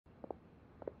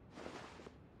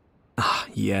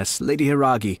Yes, Lady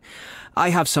Hiragi, I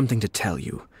have something to tell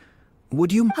you.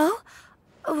 Would you— Oh?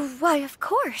 Why, of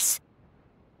course.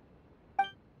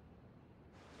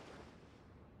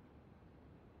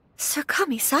 Sir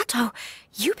Kamisato,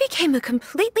 you became a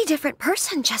completely different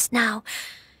person just now.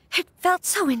 It felt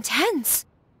so intense.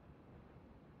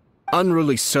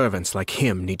 Unruly servants like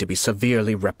him need to be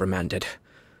severely reprimanded.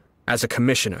 As a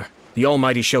commissioner, the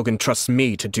almighty Shogun trusts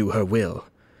me to do her will.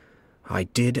 I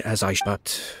did as I—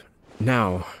 But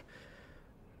now,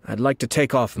 I'd like to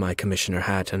take off my commissioner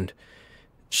hat and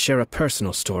share a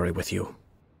personal story with you.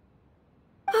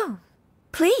 Oh,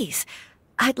 please.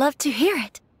 I'd love to hear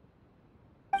it.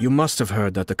 You must have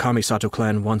heard that the Kamisato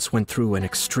clan once went through an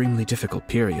extremely difficult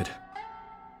period.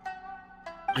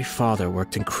 My father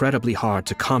worked incredibly hard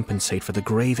to compensate for the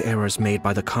grave errors made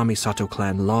by the Kamisato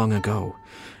clan long ago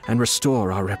and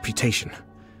restore our reputation.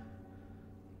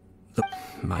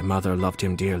 My mother loved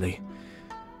him dearly.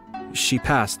 She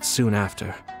passed soon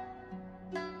after.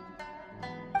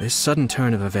 This sudden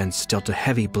turn of events dealt a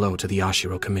heavy blow to the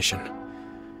Ashiro Commission.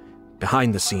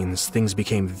 Behind the scenes, things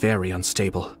became very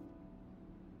unstable.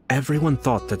 Everyone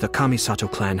thought that the Kamisato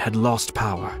clan had lost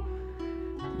power.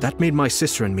 That made my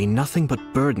sister and me nothing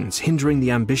but burdens hindering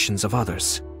the ambitions of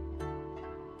others.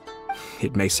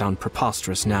 It may sound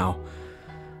preposterous now,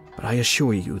 but I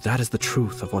assure you that is the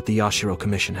truth of what the Ashiro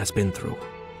Commission has been through.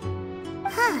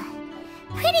 Huh.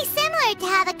 Pretty similar to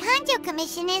how the Kanjo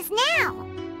Commission is now.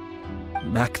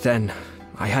 Back then,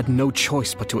 I had no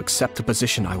choice but to accept the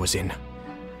position I was in.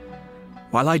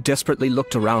 While I desperately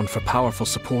looked around for powerful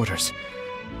supporters,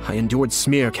 I endured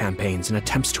smear campaigns and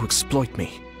attempts to exploit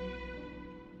me.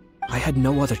 I had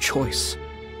no other choice.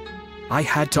 I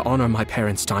had to honor my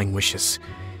parents' dying wishes,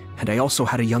 and I also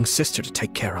had a young sister to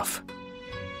take care of.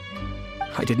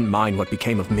 I didn't mind what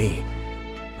became of me,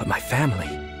 but my family.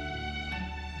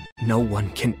 No one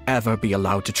can ever be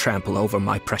allowed to trample over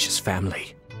my precious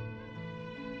family.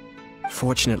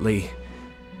 Fortunately,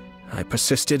 I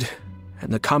persisted,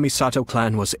 and the Kamisato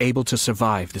clan was able to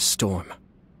survive this storm.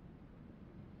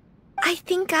 I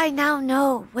think I now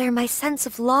know where my sense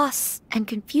of loss and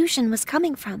confusion was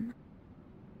coming from.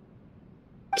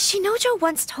 Shinojo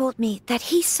once told me that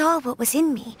he saw what was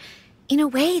in me, in a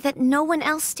way that no one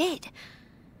else did.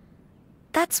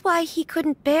 That's why he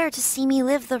couldn't bear to see me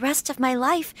live the rest of my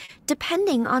life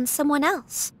depending on someone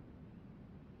else.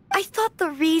 I thought the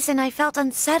reason I felt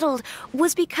unsettled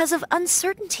was because of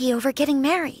uncertainty over getting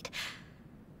married.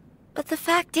 But the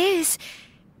fact is,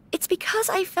 it's because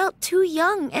I felt too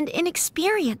young and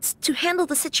inexperienced to handle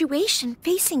the situation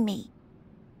facing me.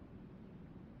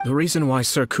 The reason why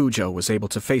Sir Kujo was able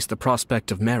to face the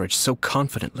prospect of marriage so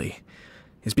confidently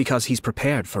is because he's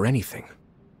prepared for anything.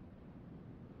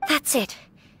 That's it.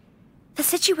 The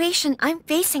situation I'm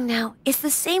facing now is the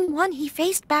same one he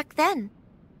faced back then.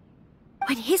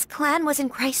 When his clan was in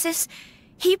crisis,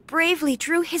 he bravely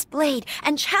drew his blade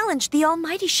and challenged the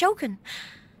almighty Shogun.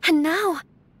 And now,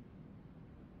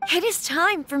 it is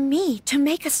time for me to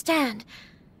make a stand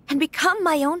and become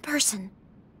my own person.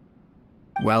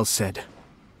 Well said.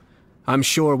 I'm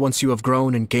sure once you have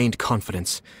grown and gained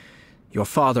confidence, your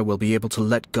father will be able to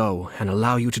let go and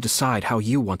allow you to decide how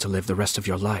you want to live the rest of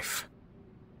your life.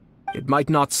 It might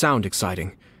not sound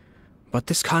exciting, but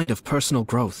this kind of personal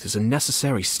growth is a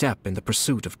necessary step in the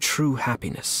pursuit of true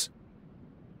happiness.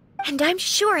 And I'm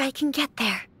sure I can get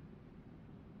there.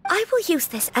 I will use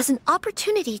this as an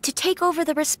opportunity to take over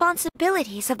the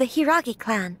responsibilities of the Hiragi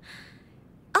clan.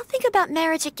 I'll think about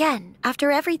marriage again after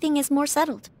everything is more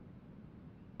settled.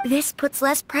 This puts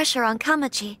less pressure on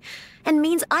Kamaji, and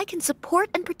means I can support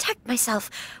and protect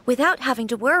myself without having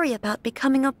to worry about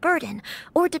becoming a burden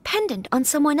or dependent on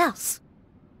someone else.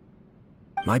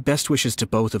 My best wishes to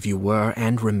both of you were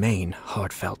and remain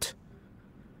heartfelt.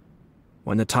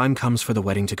 When the time comes for the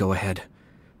wedding to go ahead,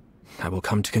 I will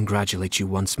come to congratulate you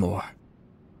once more.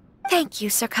 Thank you,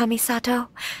 Sir Kamisato.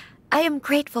 I am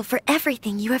grateful for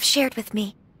everything you have shared with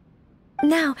me.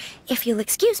 Now, if you'll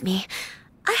excuse me,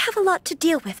 I have a lot to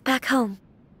deal with back home.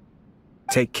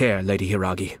 Take care, Lady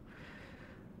Hiragi.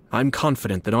 I'm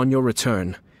confident that on your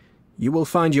return, you will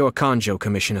find your Kanjo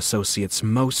Commission associates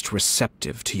most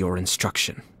receptive to your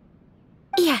instruction.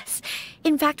 Yes.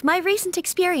 In fact, my recent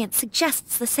experience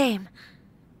suggests the same.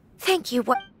 Thank you.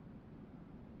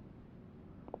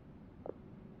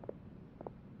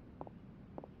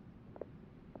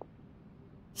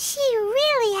 She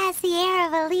really has the air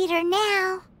of a leader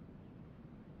now.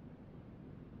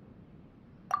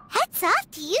 Hats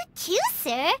off to you too,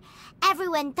 sir.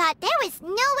 Everyone thought there was no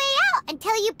way out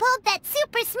until you pulled that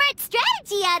super smart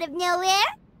strategy out of nowhere.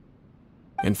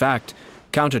 In fact,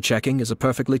 counter-checking is a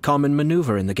perfectly common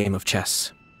maneuver in the game of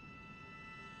chess.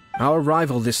 Our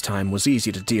rival this time was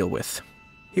easy to deal with.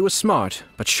 He was smart,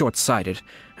 but short-sighted,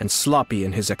 and sloppy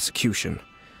in his execution.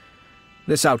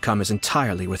 This outcome is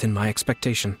entirely within my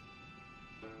expectation.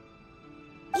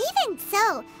 Even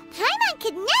so, Paimon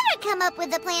could never come up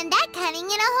with a plan that cunning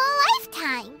in a whole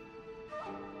lifetime.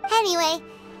 Anyway,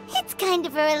 it's kind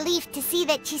of a relief to see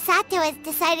that Chisato has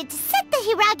decided to set the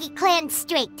Hiragi clan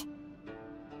straight.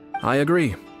 I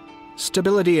agree.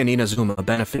 Stability in Inazuma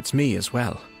benefits me as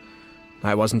well.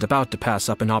 I wasn't about to pass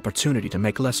up an opportunity to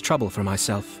make less trouble for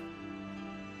myself.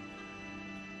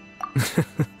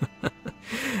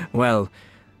 Well,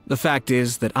 the fact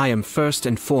is that I am first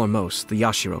and foremost the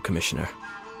Yashiro Commissioner.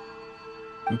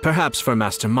 Perhaps for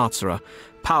Master Matsura,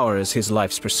 power is his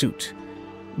life's pursuit.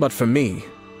 But for me,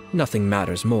 nothing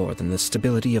matters more than the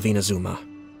stability of Inazuma.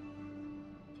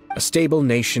 A stable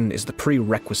nation is the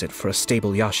prerequisite for a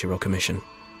stable Yashiro Commission.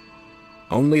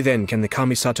 Only then can the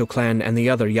Kamisato clan and the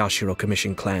other Yashiro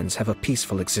Commission clans have a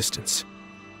peaceful existence.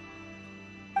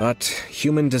 But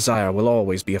human desire will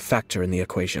always be a factor in the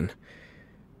equation.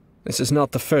 This is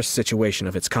not the first situation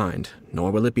of its kind, nor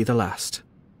will it be the last.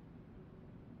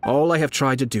 All I have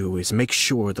tried to do is make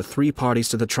sure the three parties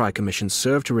to the Tri-Commission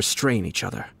serve to restrain each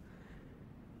other.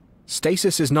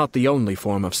 Stasis is not the only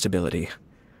form of stability.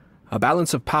 A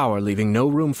balance of power leaving no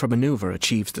room for maneuver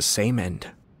achieves the same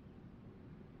end.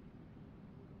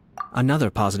 Another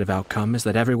positive outcome is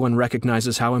that everyone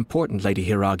recognizes how important Lady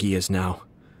Hiragi is now.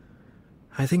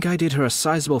 I think I did her a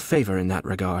sizable favor in that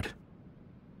regard.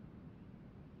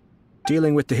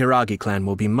 Dealing with the Hiragi clan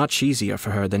will be much easier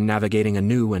for her than navigating a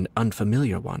new and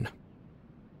unfamiliar one.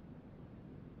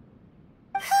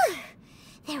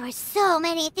 There were so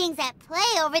many things at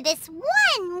play over this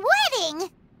one wedding!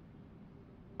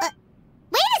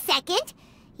 Wait a second!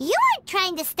 You weren't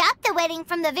trying to stop the wedding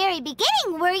from the very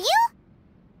beginning, were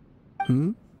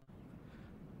you?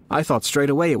 I thought straight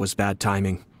away it was bad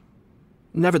timing.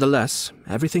 Nevertheless,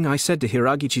 everything I said to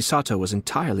Hiragi Chisato was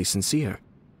entirely sincere.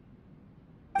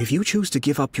 If you choose to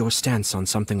give up your stance on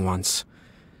something once,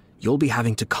 you'll be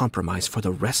having to compromise for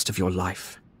the rest of your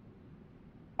life.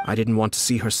 I didn't want to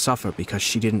see her suffer because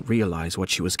she didn't realize what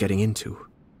she was getting into.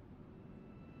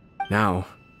 Now,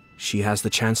 she has the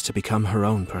chance to become her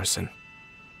own person.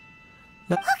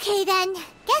 Okay then,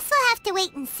 guess we'll have to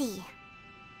wait and see.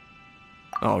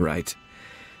 All right.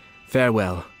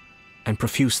 Farewell, and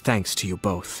profuse thanks to you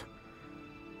both.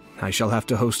 I shall have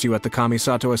to host you at the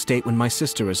Kamisato estate when my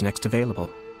sister is next available.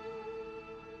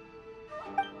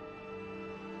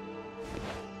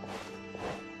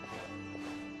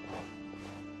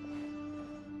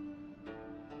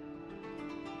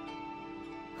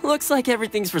 Looks like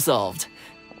everything's resolved.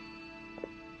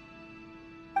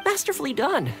 Masterfully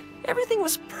done. Everything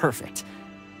was perfect.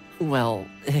 Well,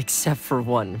 except for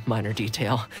one minor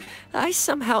detail. I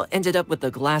somehow ended up with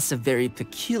a glass of very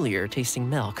peculiar tasting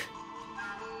milk.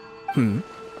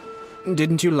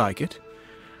 Didn't you like it?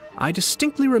 I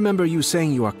distinctly remember you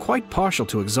saying you are quite partial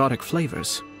to exotic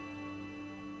flavors.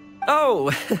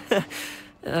 Oh!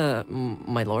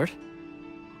 My lord?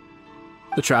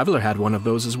 The Traveler had one of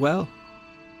those as well.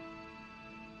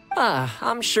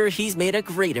 I'm sure he's made a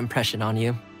great impression on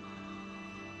you.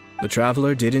 The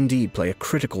Traveler did indeed play a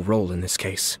critical role in this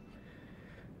case.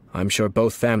 I'm sure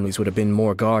both families would have been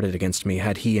more guarded against me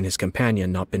had he and his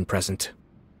companion not been present.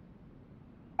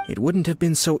 It wouldn't have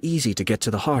been so easy to get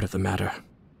to the heart of the matter.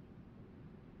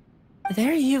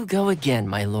 There you go again,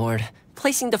 my lord.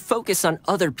 Placing the focus on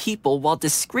other people while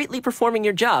discreetly performing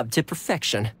your job to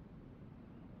perfection.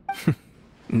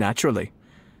 Naturally.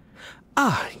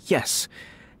 Ah, yes.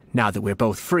 Now that we're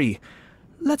both free,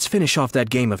 let's finish off that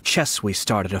game of chess we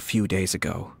started a few days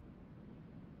ago.